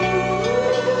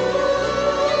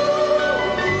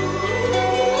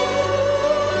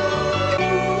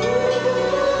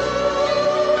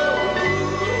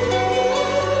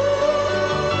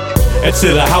and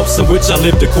to the house in which I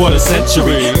lived a quarter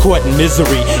century. Caught in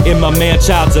misery in my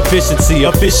man-child's efficiency,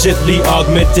 efficiently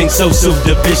augmenting social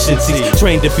deficiencies.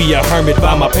 Trained to be a hermit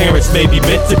by my parents, maybe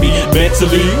meant to be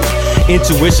mentally.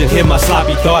 Intuition hit my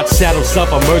sloppy thoughts, shadow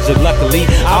self-emergent. Luckily,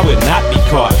 I would not be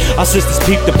caught. Our sisters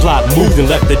peeped the plot, moved and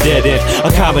left the dead end.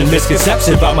 A common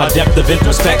misconception about my depth of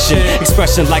introspection.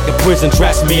 Expression like a prison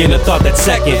traps me in a thought that's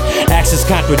second. Actions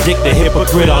contradict the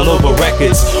hypocrite all over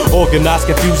records. Organized,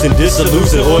 confusing,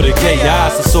 disillusion, or the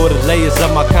chaos. The sort of layers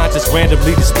of my conscience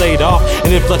randomly displayed off.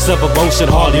 An influx of emotion,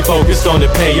 hardly focused on the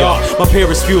payoff. My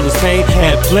parents' fuel is pain,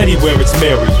 had plenty where it's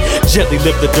merry. Gently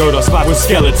lift the dirt off spots where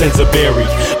skeletons are buried.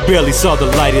 Barely saw the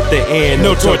light at the end,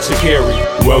 no torch to carry.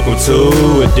 Welcome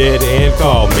to a dead end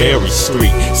called Mary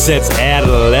Street. Since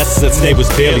adolescence, neighbors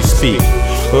barely speak.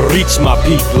 Reached my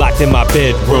peak, locked in my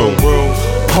bedroom.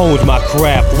 Honed my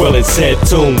craft well in said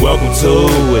tune. Welcome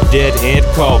to a dead end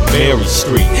called Mary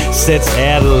Street. Since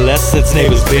adolescence,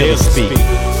 neighbors barely speak.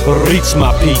 Reached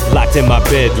my peak, locked in my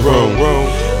bedroom.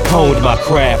 Honed my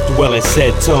craft well in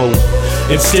said tune.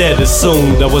 Instead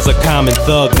assumed I was a common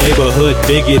thug, neighborhood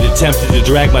bigot, attempted to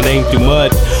drag my name through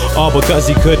mud. All because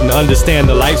he couldn't understand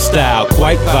the lifestyle.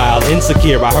 Quite vile,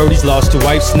 insecure, I heard he's lost 2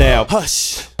 wives now.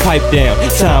 Hush, pipe down,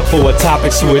 time for a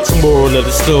topic switch. Moral of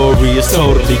the story is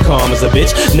totally calm as a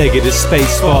bitch. Negative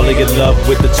space, falling in love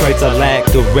with the traits I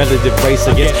lack. A relative race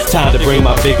against time to bring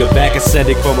my figure back.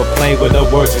 Ascending from a plane where no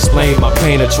words explain. My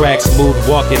pain attracts, smooth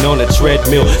walking on a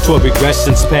treadmill toward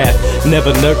regression's path.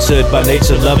 Never nurtured by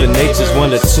nature, loving nature's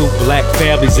one of 2 black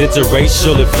families,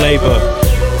 interracial in flavor.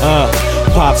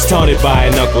 Pops taunted by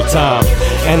an Uncle Tom,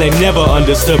 and they never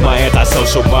understood my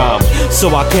antisocial mom.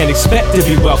 So I can't expect to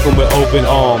be welcomed with open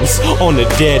arms on a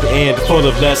dead end full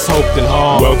of less hope than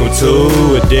harm. Welcome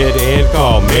to a dead end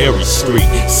called Mary Street.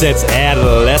 Since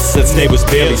adolescence, neighbors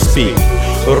barely speak.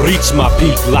 Reached my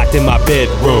peak, locked in my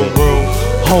bedroom.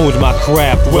 Honed my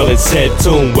craft well in said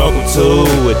tune. Welcome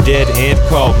to a dead end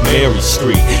called Mary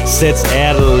Street. Since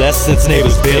adolescence,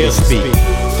 neighbors barely speak.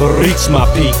 Reached my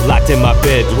peak, locked in my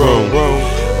bedroom.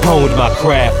 Honed my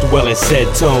craft well in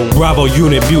said tone. Bravo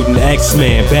unit, mutant,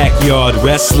 X-Man, backyard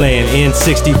wrestling,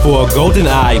 N64, golden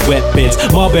eye weapons,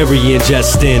 Marbury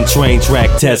ingesting, train track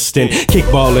testing,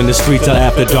 kickball in the streets till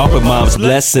after dark with mom's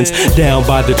blessings. Down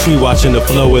by the tree watching the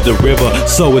flow of the river,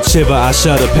 so a shiver I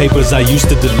shudder papers I used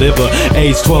to deliver.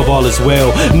 Age 12 all is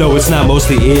well, no it's not,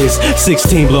 mostly is.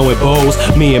 16 blowing bowls,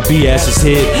 me and B.S. is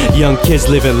hid. Young kids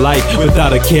living life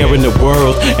without a care in the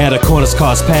world. At a corner's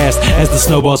cars past as the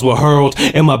snowballs were hurled,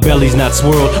 and my belly's not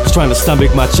swirled. Was trying to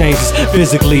stomach my changes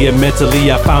physically and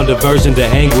mentally. I found aversion to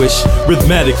anguish.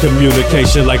 Rhythmic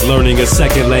communication like learning a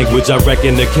second language. I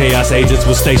reckon the chaos agents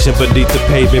were stationed beneath the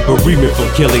pavement. Bereavement from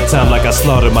killing time like I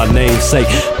slaughtered my namesake.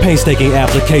 Painstaking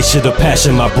application of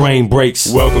passion, my brain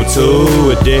breaks. Welcome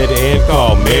to a dead end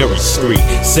called Mary Street.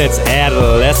 Since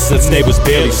adolescence, neighbors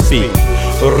barely speak.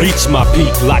 Reached my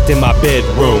peak, locked in my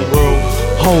bedroom.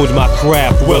 Honed my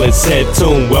craft well in said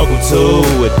tune. Welcome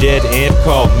to a dead end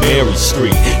called Mary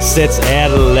Street. Since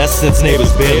adolescence,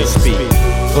 neighbors barely speak.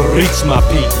 Reached my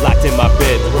peak, locked in my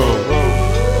bedroom.